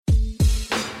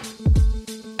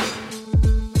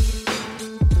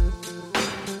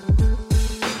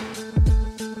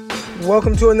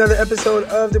welcome to another episode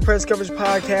of the Press Coverage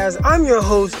Podcast. I'm your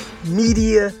host,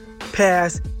 Media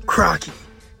Pass Crocky.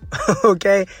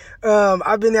 Okay,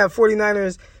 I've been at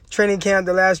 49ers training camp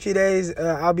the last few days.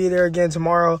 I'll be there again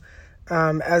tomorrow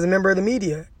as a member of the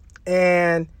media,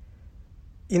 and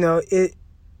you know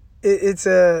it's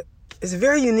a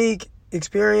very unique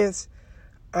experience.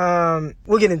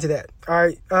 We'll get into that. All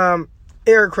right.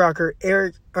 Eric Crocker,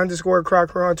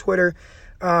 Eric_Crocker on Twitter.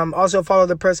 Also follow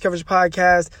the Press Coverage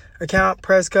Podcast account,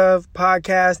 Press Cov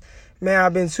Podcast. Man,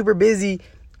 I've been super busy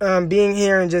being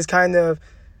here and just kind of,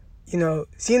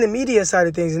 seeing the media side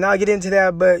of things. And I'll get into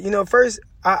that. But, first,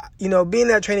 being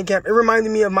at training camp, it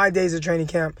reminded me of my days of training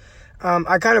camp.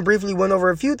 I kind of briefly went over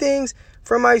a few things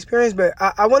from my experience, but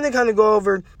I want to kind of go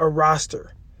over a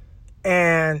roster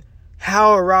and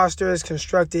how a roster is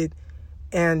constructed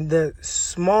and the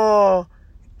small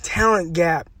talent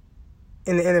gap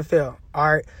in the NFL.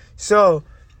 All right. So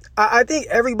I think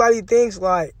everybody thinks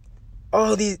like,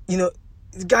 oh, these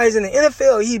guys in the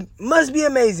NFL, he must be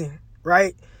amazing.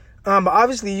 Right. But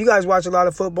obviously you guys watch a lot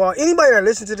of football. Anybody that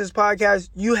listens to this podcast,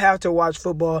 you have to watch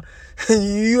football.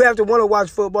 You have to want to watch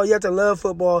football. You have to love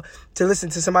football to listen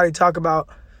to somebody talk about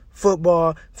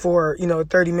football for,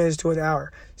 30 minutes to an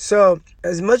hour. So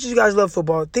as much as you guys love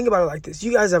football, think about it like this.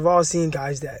 You guys have all seen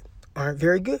guys that aren't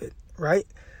very good, right?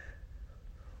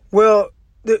 Well,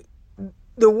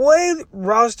 the way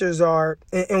rosters are,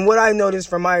 and what I noticed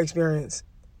from my experience,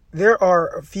 there are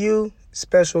a few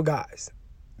special guys.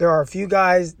 There are a few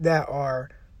guys that are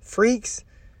freaks,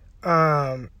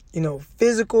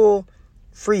 physical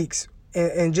freaks,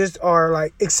 and just are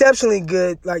like exceptionally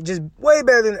good, like just way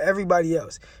better than everybody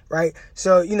else, right?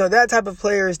 So, that type of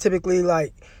player is typically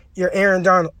like your Aaron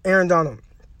Donald, the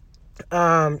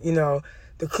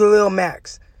Khalil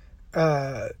Macks,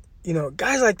 guys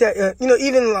like that,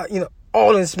 even like,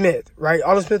 Aldon Smith, right?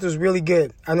 Aldon Smith was really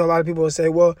good. I know a lot of people will say,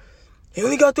 well, he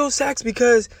only got those sacks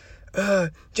because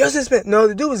Justin Smith. No,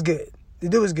 the dude was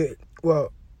good.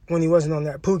 Well, when he wasn't on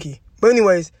that Pookie. But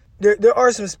anyways, there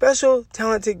are some special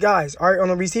talented guys. All right, on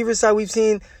the receiver side, we've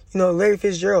seen, Larry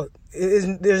Fitzgerald. It's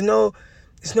no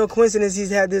coincidence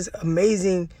he's had this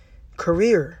amazing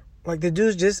career. Like the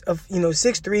dude's just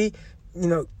 6'3",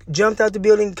 jumped out the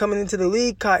building coming into the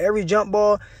league, caught every jump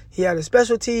ball. He had a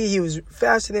specialty. He was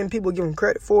faster than people give him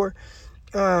credit for.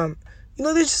 There's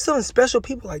just some special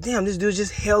people like, damn, this dude's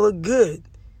just hella good.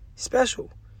 Special,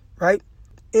 right?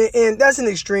 And that's an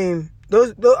extreme.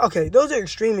 Those are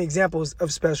extreme examples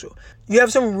of special. You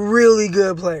have some really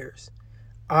good players.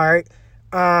 All right.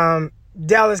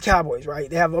 Dallas Cowboys, right?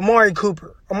 They have Amari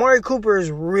Cooper. Amari Cooper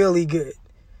is really good,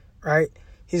 right?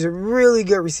 He's a really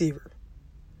good receiver.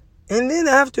 And then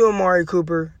after Amari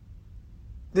Cooper,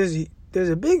 there's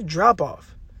a big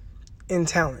drop-off in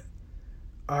talent.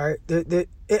 All right?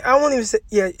 I won't even say,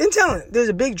 in talent, there's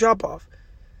a big drop-off.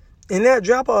 And that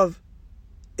drop-off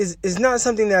is not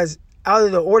something that's out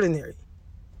of the ordinary.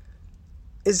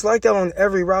 It's like that on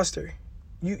every roster.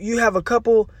 You have a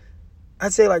couple,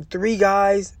 I'd say like 3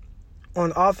 guys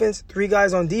on offense, 3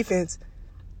 guys on defense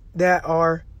that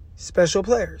are special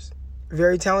players,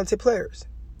 very talented players.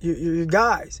 Your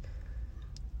guys.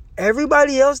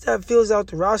 Everybody else that fills out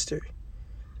the roster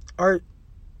are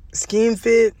scheme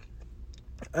fit,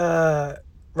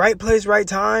 right place, right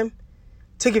time,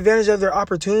 took advantage of their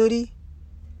opportunity.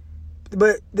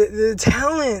 But the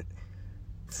talent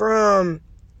from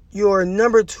your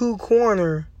number 2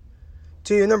 corner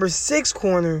to your number 6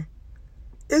 corner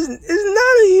is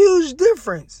not a huge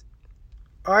difference.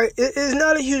 All right? It is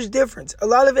not a huge difference. A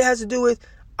lot of it has to do with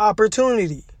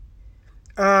opportunity.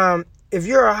 If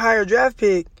you're a higher draft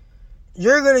pick,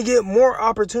 you're going to get more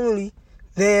opportunity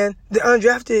than the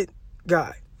undrafted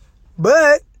guy.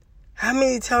 But how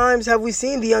many times have we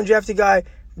seen the undrafted guy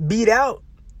beat out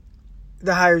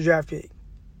the higher draft pick?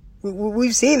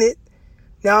 We've seen it.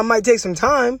 Now, it might take some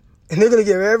time, and they're going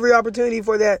to give every opportunity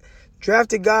for that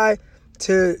drafted guy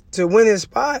to win his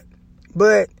spot.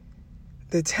 But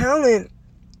the talent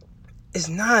is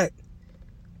not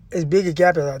as big a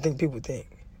gap as I think people think.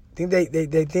 I think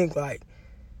they think like,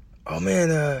 oh,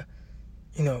 man,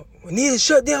 we need a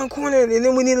shutdown corner, and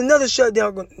then we need another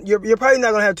shutdown. You're probably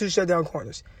not going to have 2 shutdown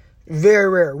corners. Very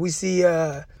rare. We see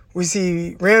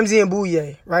Ramsey and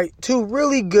Bouye, right? 2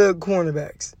 really good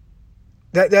cornerbacks.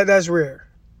 That's rare.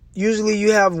 Usually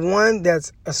you have one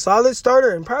that's a solid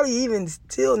starter and probably even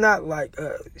still not like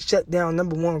a shutdown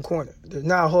number 1 corner. There's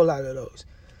not a whole lot of those.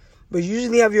 But you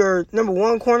usually have your number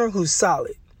 1 corner who's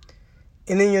solid.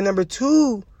 And then your number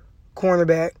 2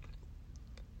 cornerback,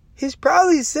 he's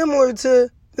probably similar to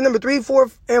the number 3,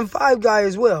 4, and 5 guy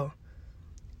as well.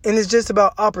 And it's just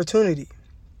about opportunity.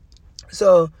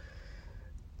 So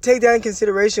take that in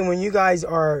consideration when you guys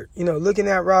are, looking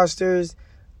at rosters,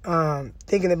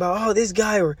 thinking about, oh, this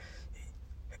guy, or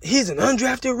he's an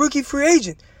undrafted rookie free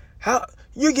agent. How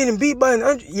you're getting beat by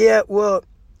yeah, well,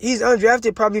 he's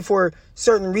undrafted probably for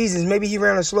certain reasons. Maybe he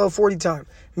ran a slow 40 time.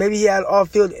 Maybe he had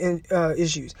off-field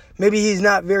issues. Maybe he's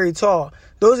not very tall.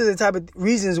 Those are the type of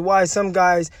reasons why some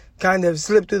guys kind of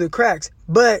slip through the cracks.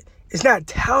 But it's not a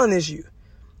talent issue.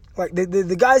 Like,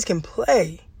 the guys can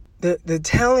play. The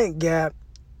talent gap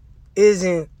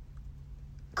isn't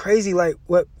crazy like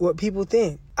what people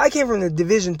think. I came from the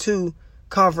Division II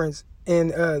conference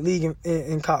in league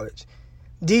in college.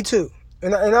 D2.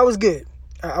 And I was good.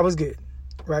 I was good,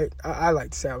 right? I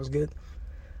like to say I was good.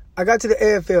 I got to the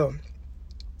AFL.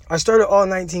 I started all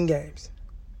 19 games,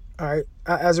 all right,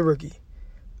 as a rookie.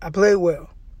 I played well.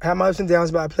 I had my ups and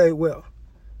downs, but I played well.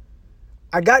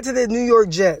 I got to the New York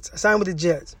Jets. I signed with the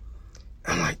Jets.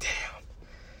 I'm like, damn,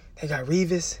 they got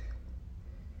Revis.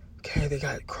 Okay, they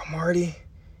got Cromartie.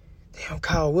 Damn,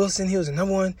 Kyle Wilson, he was the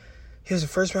number one. He was a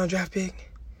first-round draft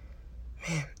pick.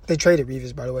 Man, they traded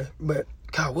Revis, by the way. But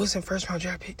Kyle Wilson, first-round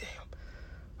draft pick, damn.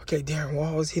 Okay, Darren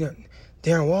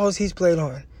Walls, he's played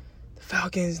on the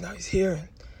Falcons. Now he's here.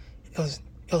 And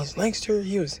Ellis Lankster,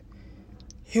 he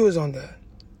was on the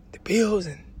Bills,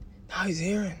 and now he's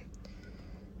here. And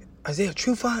Isaiah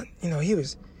Trufant, he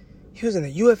was in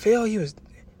the UFL. He was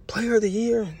Player of the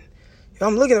Year. And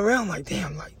I'm looking around like,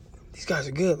 damn, like, these guys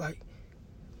are good. Like,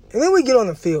 and then we get on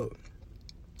the field.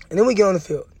 And we're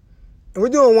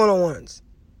doing one-on-ones.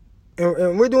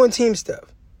 And we're doing team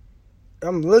stuff.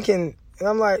 I'm looking, and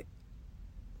I'm like,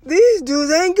 these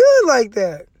dudes ain't good like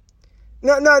that.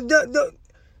 No,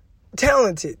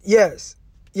 talented, yes,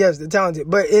 they're talented.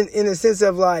 But in the sense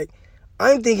of, like,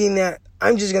 I'm thinking that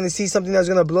I'm just going to see something that's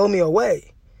going to blow me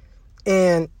away.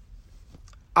 And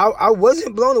I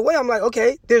wasn't blown away. I'm like,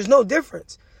 okay, there's no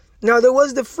difference. Now, there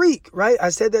was the freak, right? I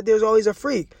said that there's always a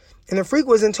freak. And the freak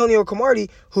was Antonio Cromartie,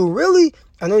 who really,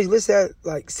 I know he's listed at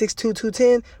like 6'2",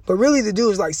 210, but really the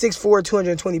dude is like 6'4",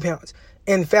 220 pounds,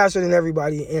 and faster than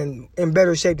everybody and in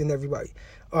better shape than everybody.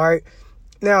 All right.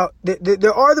 Now,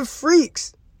 there are the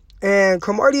freaks, and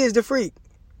Cromartie is the freak.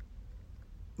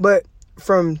 But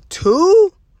from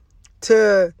 2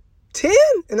 to 10,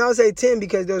 and I would say 10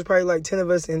 because there was probably like 10 of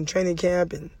us in training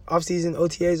camp and off-season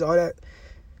OTAs, all that.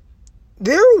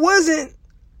 There wasn't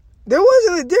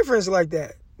a difference like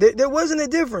that. There wasn't a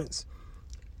difference.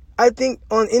 I think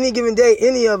on any given day,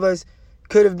 any of us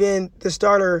could have been the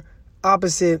starter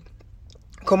opposite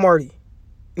Cromartie.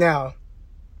 Now,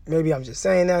 maybe I'm just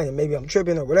saying that, and maybe I'm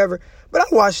tripping or whatever, but I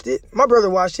watched it. My brother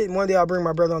watched it, and one day I'll bring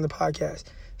my brother on the podcast.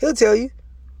 He'll tell you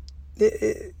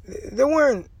there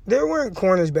weren't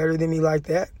corners better than me like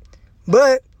that.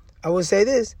 But I will say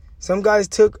this: some guys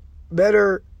took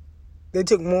better. They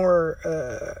took more.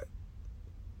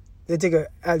 They took an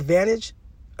advantage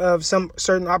of some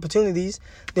certain opportunities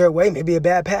their way. Maybe a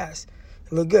bad pass,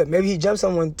 it looked good. Maybe he jumped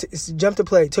a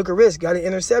play, took a risk, got an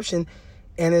interception,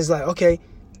 and is like, okay,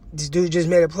 this dude just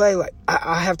made a play. Like,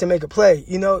 I have to make a play.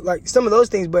 Like some of those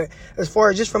things. But as far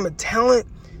as just from a talent,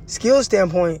 skill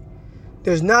standpoint,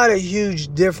 there's not a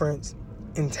huge difference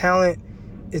in talent.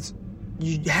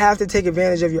 You have to take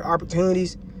advantage of your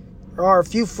opportunities. There are a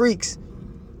few freaks,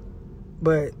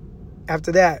 but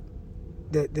after that,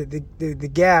 the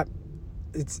gap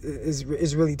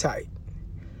is really tight.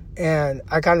 And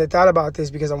I kind of thought about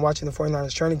this because I'm watching the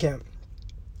 49ers training camp,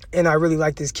 and I really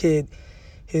like this kid.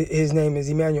 His name is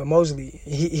Emmanuel Mosley.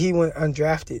 He went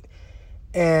undrafted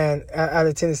and out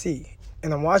of Tennessee.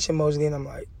 And I'm watching Mosley, and I'm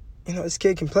like, this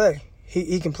kid can play.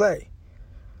 He can play.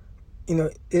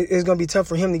 It's going to be tough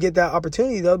for him to get that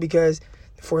opportunity, though, because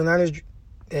the 49ers,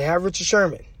 they have Richard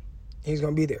Sherman. He's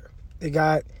going to be there. They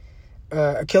got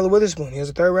Ahkello Witherspoon. He was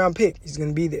a third-round pick. He's going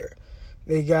to be there.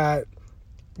 They got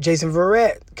Jason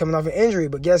Verrett coming off an injury,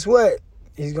 but guess what?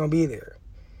 He's going to be there.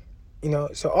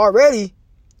 So already,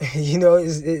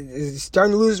 is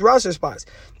starting to lose roster spots.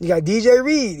 You got DJ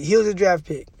Reed. He was a draft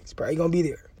pick. He's probably going to be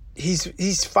there.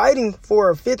 He's fighting for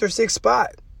a 5th or 6th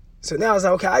spot. So now it's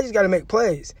like, okay, I just got to make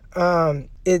plays.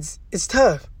 It's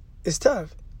tough. It's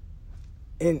tough.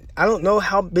 And I don't know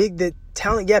how big the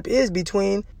talent gap is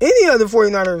between any of the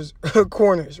 49ers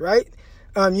corners, right?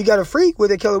 You got a freak with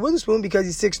Ahkello Witherspoon because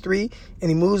he's 6'3", and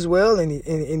he moves well, and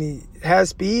he has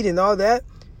speed and all that.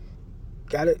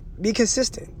 Got to be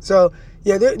consistent. So,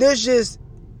 yeah, there's just,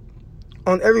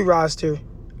 on every roster,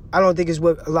 I don't think it's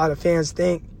what a lot of fans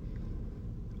think.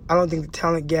 I don't think the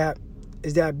talent gap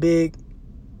is that big.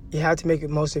 You have to make the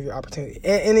most of your opportunity.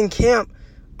 And in camp,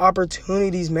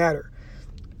 opportunities matter.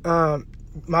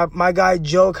 My guy,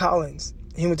 Joe Collins,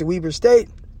 he went to Weber State.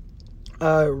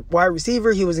 wide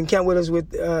receiver. He was in camp with us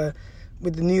with the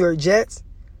New York Jets.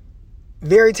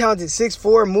 Very talented,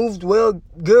 6'4", moved well,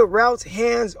 good routes,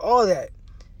 hands, all that.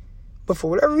 But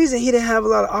for whatever reason, he didn't have a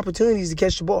lot of opportunities to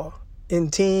catch the ball in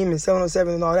team and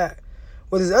 7-on-7 and all that.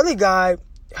 Well, this other guy,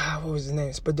 what was his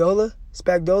name? Spagdola?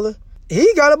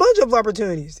 He got a bunch of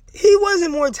opportunities. He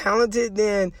wasn't more talented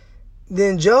than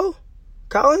Joe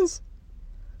Collins.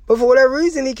 But for whatever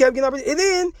reason, he kept getting opportunities. And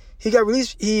then he got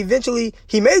released. He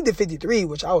made the 53,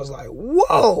 which I was like,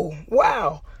 whoa,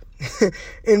 wow.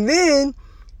 And then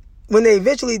when they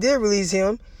eventually did release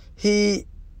him, he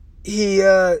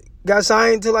got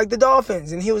signed to like the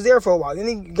Dolphins, and he was there for a while. Then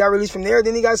he got released from there.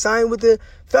 Then he got signed with the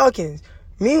Falcons.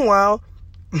 Meanwhile,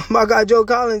 my guy Joe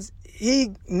Collins,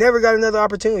 he never got another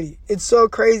opportunity. It's so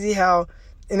crazy how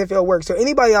NFL works. So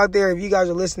anybody out there, if you guys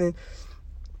are listening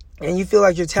and you feel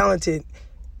like you're talented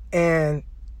and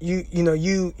your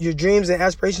dreams and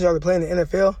aspirations are to play in the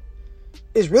NFL,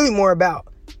 it's really more about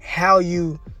how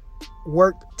you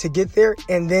work to get there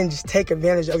and then just take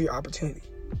advantage of your opportunity.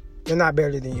 They're not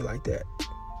better than you like that.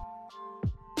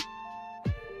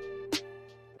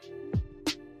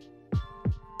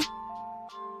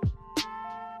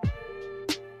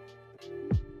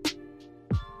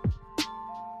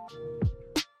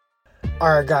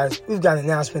 Alright guys, we've got an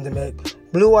announcement to make.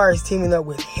 Blue Wire is teaming up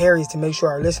with Harry's to make sure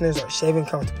our listeners are shaving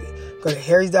comfortably. Go to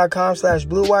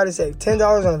harrys.com/bluewire to save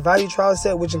 $10 on a value trial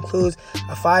set, which includes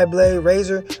a 5-blade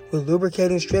razor with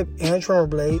lubricating strip and trimmer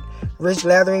blade, rich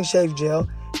lathering shave gel,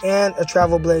 and a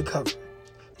travel blade cover.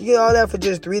 You get all that for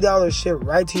just $3 shipped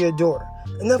right to your door.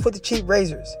 Enough with the cheap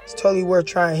razors. It's totally worth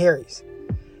trying Harry's.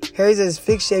 Harry's is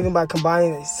fixed shaving by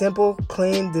combining a simple,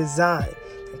 clean design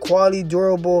and quality,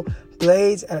 durable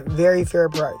blades at a very fair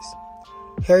price.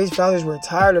 Harry's founders were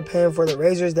tired of paying for the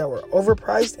razors that were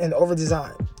overpriced and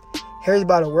overdesigned. Harry's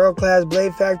bought a world-class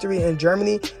blade factory in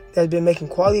Germany that has been making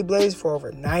quality blades for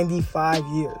over 95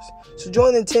 years. So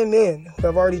join the 10 million who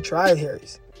have already tried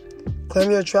Harry's.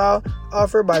 Claim your trial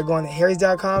offer by going to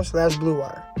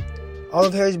harrys.com/bluewire. All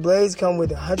of Harry's blades come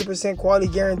with a 100% quality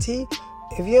guarantee.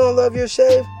 If you don't love your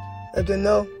shave, let them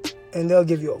know and they'll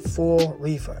give you a full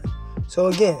refund. So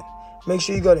again, make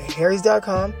sure you go to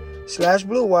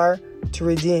harrys.com/bluewire to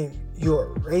redeem your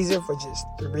razor for just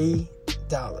 $3.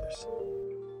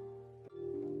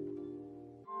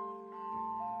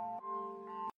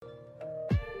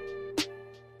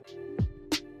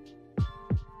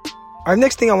 Our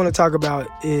next thing I want to talk about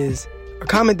is a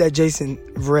comment that Jason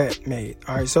Verrett made.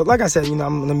 All right, so like I said, I'm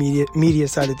on the media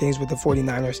side of things with the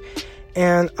 49ers,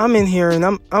 and I'm in here and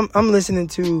I'm listening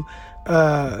to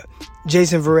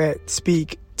Jason Verrett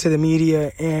speak to the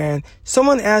media, and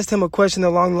someone asked him a question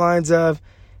along the lines of,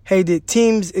 hey, did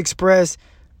teams express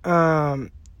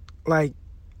they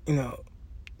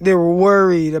were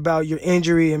worried about your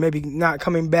injury and maybe not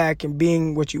coming back and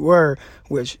being what you were,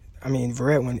 which, I mean,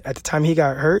 Verrett, when at the time he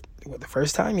got hurt, the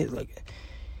first time,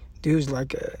 dude's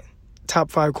like a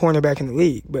top 5 cornerback in the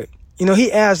league. But,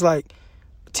 he asked,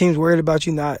 teams worried about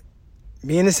you not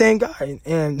being the same guy.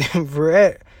 And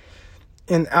Verrett,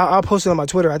 and I'll post it on my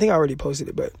Twitter. I think I already posted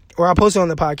it, or I'll post it on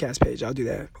the podcast page. I'll do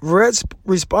that. Verrett's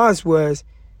response was,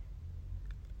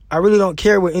 I really don't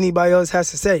care what anybody else has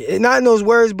to say. Not in those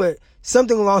words, but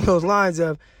something along those lines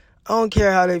of, I don't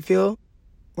care how they feel.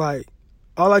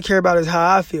 All I care about is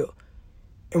how I feel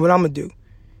and what I'm going to do.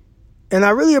 And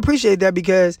I really appreciate that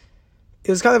because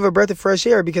it was kind of a breath of fresh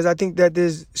air, because I think that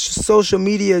this social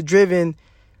media driven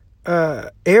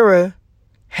era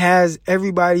has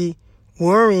everybody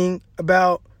worrying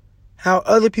about how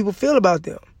other people feel about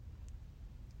them.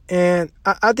 And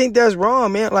I think that's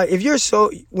wrong, man.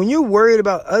 When you're worried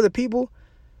about other people,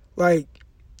 I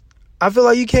feel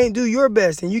like you can't do your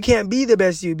best and you can't be the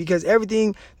best you, because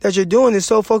everything that you're doing is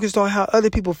so focused on how other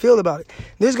people feel about it.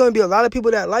 There's going to be a lot of people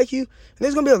that like you, and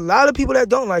there's going to be a lot of people that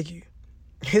don't like you.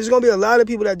 There's going to be a lot of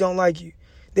people that don't like you.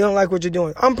 They don't like what you're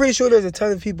doing. I'm pretty sure there's a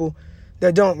ton of people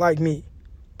that don't like me.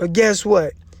 But guess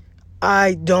what?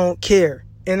 I don't care.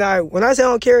 And when I say I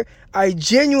don't care, I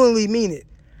genuinely mean it.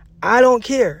 I don't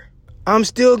care. I'm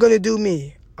still going to do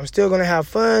me. I'm still going to have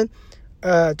fun.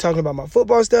 Talking about my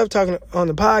football stuff, talking on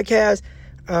the podcast,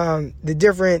 the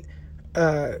different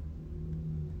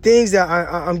things that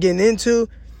I'm getting into,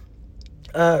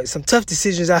 some tough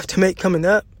decisions I have to make coming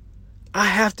up. I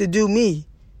have to do me,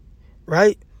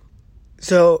 right?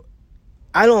 So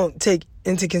I don't take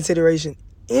into consideration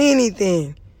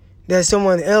anything that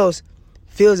someone else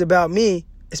feels about me,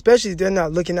 especially if they're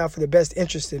not looking out for the best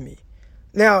interest in me.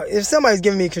 Now, if somebody's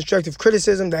giving me constructive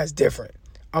criticism, that's different.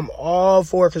 I'm all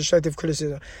for constructive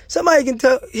criticism. Somebody can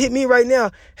hit me right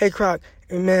now. Hey, Croc,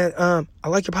 man, I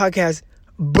like your podcast,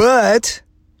 but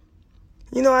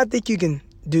I think you can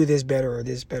do this better or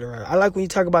this better. I like when you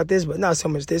talk about this, but not so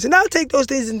much this. And I'll take those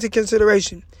things into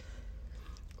consideration.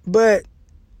 But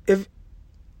if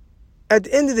at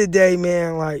the end of the day,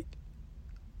 man, like,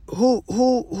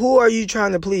 who are you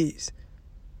trying to please?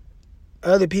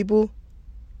 Other people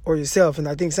or yourself? And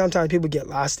I think sometimes people get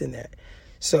lost in that.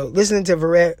 So listening to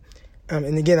Verrett,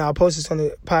 and again, I'll post this on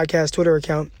the podcast Twitter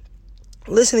account,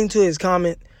 listening to his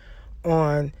comment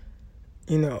on,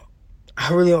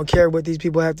 I really don't care what these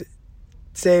people have to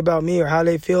say about me or how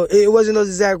they feel. It wasn't those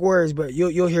exact words, but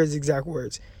you'll hear his exact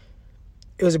words.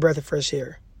 It was a breath of fresh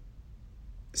air.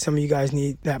 Some of you guys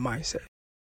need that mindset.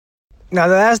 Now,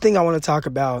 the last thing I want to talk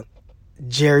about,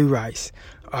 Jerry Rice,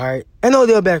 all right, and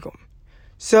Odell Beckham.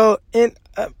 So, and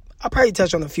I'll probably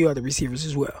touch on a few other receivers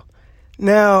as well.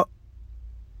 Now,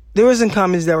 there were some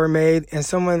comments that were made, and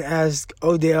someone asked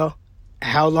Odell,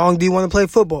 how long do you want to play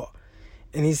football?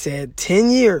 And he said,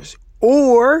 10 years,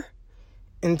 or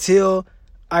until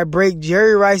I break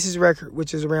Jerry Rice's record,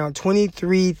 which is around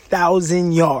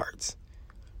 23,000 yards.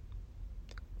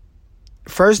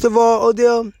 First of all,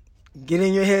 Odell, get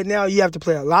in your head now. You have to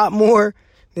play a lot more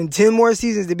than 10 more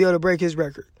seasons to be able to break his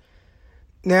record.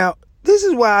 Now, this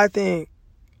is why I think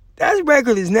that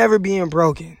record is never being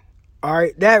broken. All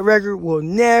right? That record will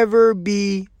never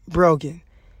be broken.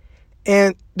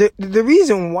 And the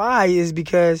reason why is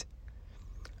because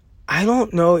I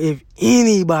don't know if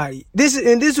anybody...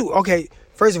 Okay,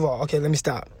 first of all, let me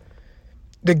stop.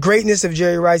 The greatness of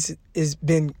Jerry Rice has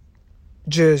been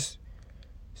just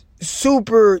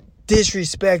super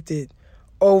disrespected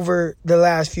over the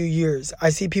last few years. I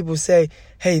see people say,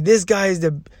 hey, this guy is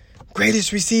the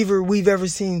greatest receiver we've ever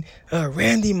seen,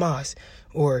 Randy Moss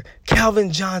or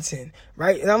Calvin Johnson,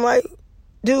 right? And I'm like,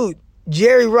 dude,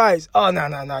 Jerry Rice. Oh,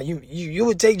 no. You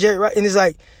would take Jerry Rice. And it's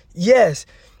like, yes,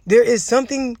 there is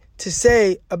something to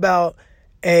say about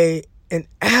an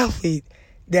athlete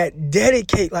that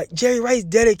Jerry Rice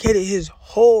dedicated his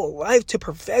whole life to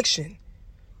perfection.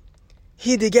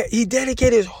 He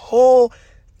dedicated his whole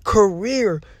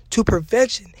career to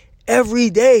perfection every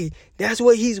day. That's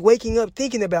what he's waking up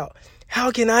thinking about.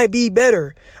 How can I be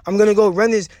better? I'm going to go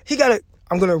run this.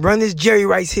 I'm going to run this Jerry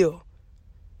Rice hill.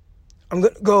 I'm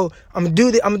going to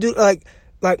do like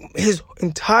his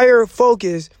entire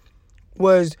focus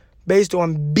was based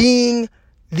on being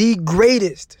the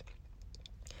greatest.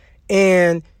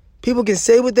 And people can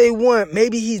say what they want.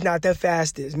 Maybe he's not the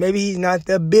fastest. Maybe he's not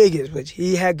the biggest, which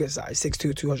he had good size,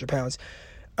 6'2", 200 pounds.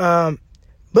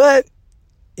 But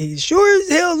he sure as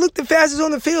hell looked the fastest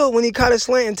on the field when he caught a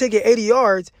slant and took it 80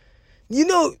 yards.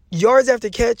 Yards after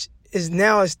catch is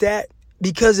now a stat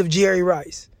because of Jerry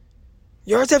Rice.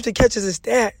 Yards after catch is a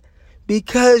stat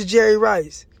because Jerry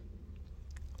Rice.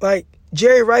 Like,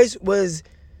 Jerry Rice was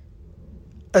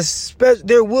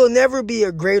there will never be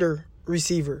a greater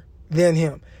receiver than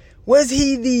him. Was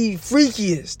he the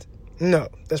freakiest? No.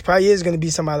 That's probably is going to be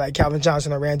somebody like Calvin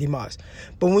Johnson or Randy Moss.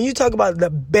 But when you talk about the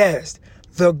best,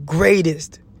 the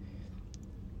greatest,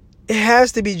 it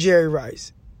has to be Jerry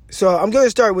Rice. So I'm going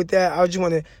to start with that. I just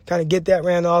want to kind of get that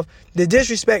ran off. The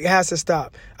disrespect has to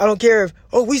stop. I don't care if,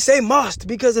 we say Moss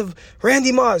because of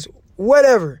Randy Moss.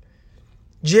 Whatever.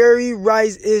 Jerry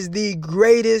Rice is the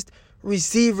greatest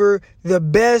receiver, the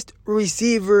best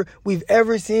receiver we've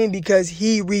ever seen because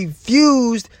he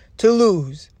refused to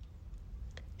lose.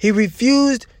 He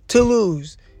refused to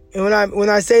lose. And when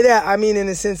I say that, I mean in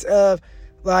the sense of,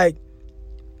 like,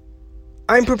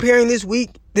 I'm preparing this week.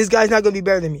 This guy's not going to be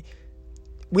better than me.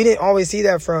 We didn't always see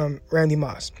that from Randy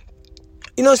Moss.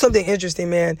 Something interesting,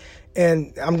 man,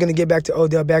 and I'm going to get back to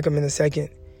Odell Beckham in a second.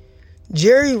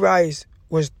 Jerry Rice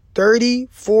was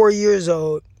 34 years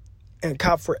old and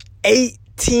caught for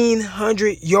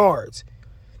 1,800 yards.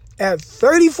 At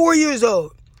 34 years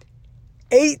old,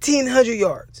 1,800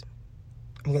 yards.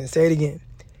 I'm going to say it again.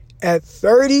 At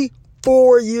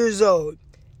 34 years old,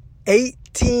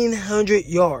 1,800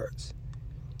 yards.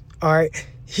 All right.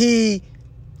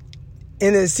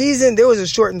 In the season, there was a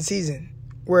shortened season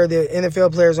where the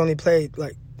NFL players only played,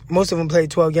 most of them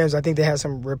played 12 games. I think they had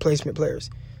some replacement players.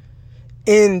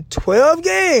 In 12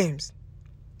 games,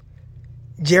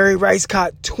 Jerry Rice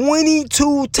caught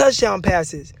 22 touchdown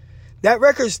passes. That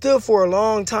record stood for a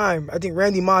long time. I think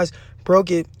Randy Moss broke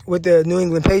it with the New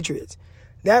England Patriots.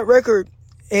 That record,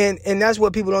 and that's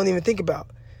what people don't even think about.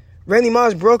 Randy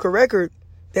Moss broke a record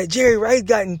that Jerry Rice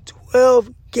got in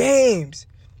 12 games.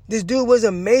 This dude was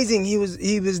amazing. He is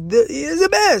the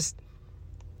best.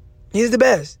 He's the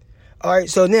best. All right,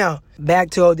 so now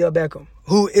back to Odell Beckham,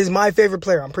 who is my favorite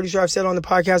player. I'm pretty sure I've said on the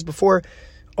podcast before,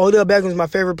 Odell Beckham is my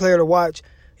favorite player to watch.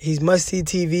 He's must-see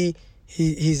TV.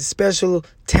 He's a special,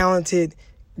 talented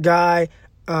guy.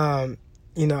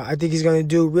 I think he's going to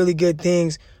do really good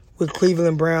things with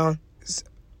Cleveland Browns.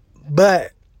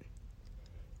 But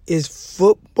is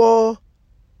football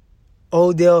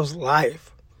Odell's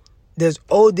life? Does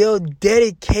Odell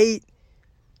dedicate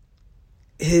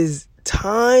his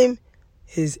time,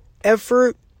 his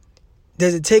effort?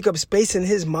 Does it take up space in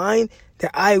his mind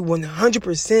that I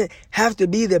 100% have to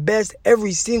be the best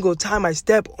every single time I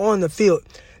step on the field?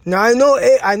 Now, I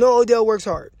know Odell works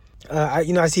hard.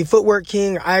 I see Footwork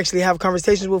King. I actually have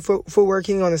conversations with Footwork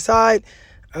King on the side.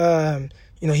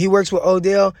 He works with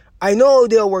Odell. I know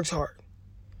Odell works hard.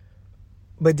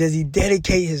 But does he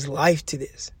dedicate his life to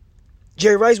this?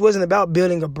 Jerry Rice wasn't about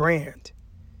building a brand.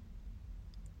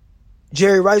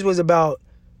 Jerry Rice was about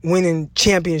winning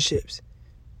championships.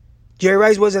 Jerry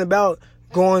Rice wasn't about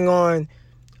going on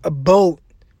a boat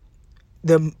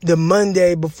the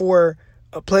Monday before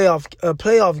a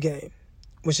playoff game,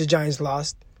 which the Giants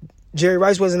lost. Jerry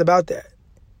Rice wasn't about that.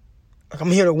 Like,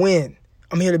 I'm here to win.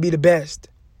 I'm here to be the best.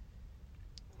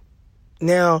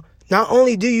 Now, not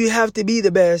only do you have to be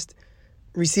the best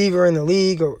receiver in the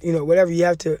league or, whatever, you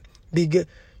have to be good.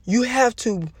 You have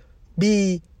to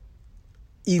be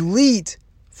elite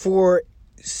for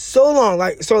so long.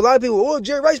 So a lot of people,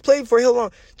 Jerry Rice played for how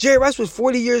long? Jerry Rice was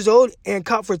 40 years old and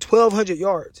caught for 1,200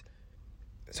 yards.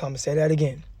 So I'm going to say that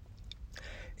again.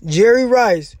 Jerry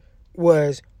Rice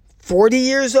was 40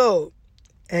 years old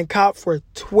and caught for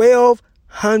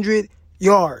 1,200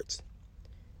 yards.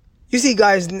 You see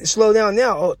guys slow down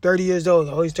now. 30 years old.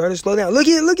 He's starting to slow down. Look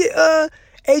at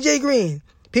A.J. Green.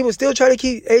 People still try to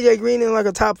keep A.J. Green in like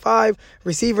a top 5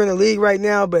 receiver in the league right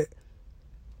now, but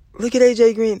look at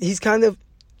A.J. Green. He's kind of,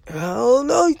 he's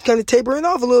kind of tapering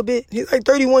off a little bit. He's like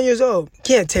 31 years old.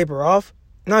 Can't taper off.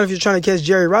 Not if you're trying to catch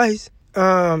Jerry Rice.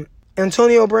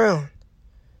 Antonio Brown.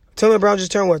 Antonio Brown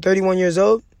just turned, 31 years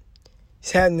old?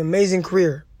 He's had an amazing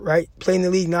career, right? Played in the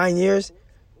league 9 years.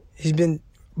 He's been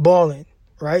balling,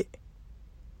 right?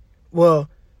 Well,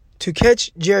 to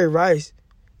catch Jerry Rice,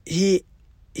 he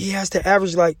has to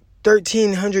average like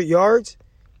 1,300 yards.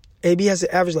 AB has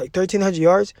to average like 1,300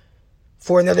 yards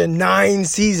for another 9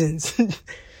 seasons. Okay,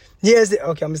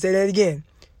 I'm going to say that again.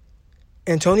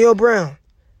 Antonio Brown,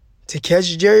 to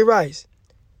catch Jerry Rice,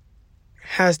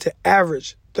 has to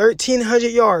average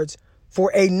 1,300 yards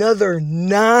for another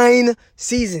 9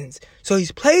 seasons. So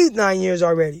he's played 9 years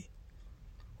already.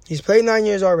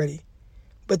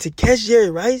 But to catch Jerry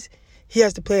Rice, he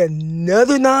has to play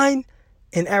another 9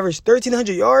 and average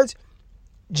 1,300 yards.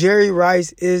 Jerry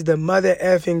Rice is the mother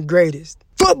effing greatest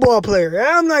football player.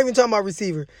 I'm not even talking about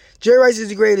receiver. Jerry Rice is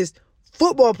the greatest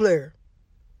football player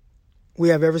we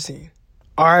have ever seen.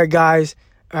 All right, guys.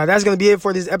 That's going to be it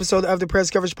for this episode of the Press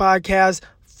Coverage Podcast.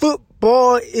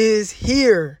 Football is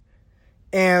here.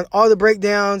 And all the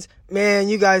breakdowns, man,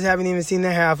 you guys haven't even seen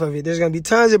the half of it. There's going to be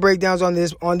tons of breakdowns on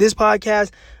this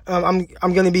podcast. I'm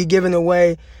going to be giving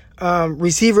away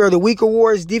Receiver of the Week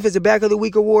awards, Defensive Back of the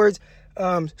Week awards,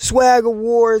 swag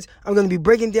awards. I'm going to be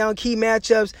breaking down key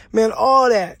matchups, man, all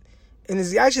that. And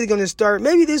it's actually going to start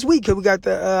maybe this week because we got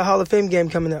the Hall of Fame game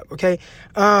coming up, okay?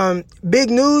 Big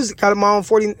news, got my own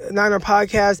 49er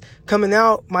podcast coming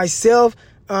out, myself,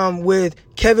 with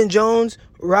Kevin Jones,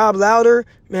 Rob Louder.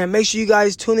 Man, make sure you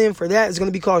guys tune in for that. It's going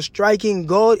to be called Striking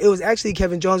Gold. It was actually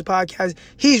Kevin Jones' podcast.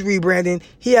 He's rebranding.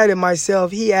 He added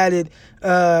myself. He added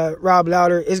Rob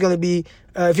Louder. It's going to be,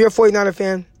 if you're a 49er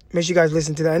fan, make sure you guys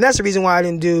listen to that. And that's the reason why I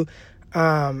didn't do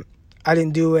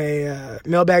a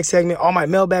mailbag segment. All my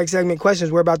mailbag segment questions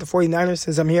were about the 49ers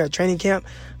since I'm here at training camp.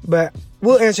 But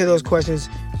we'll answer those questions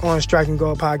on Striking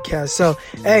Gold podcast. So,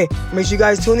 hey, make sure you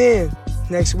guys tune in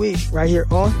next week right here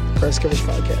on Press Coverage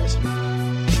Podcast.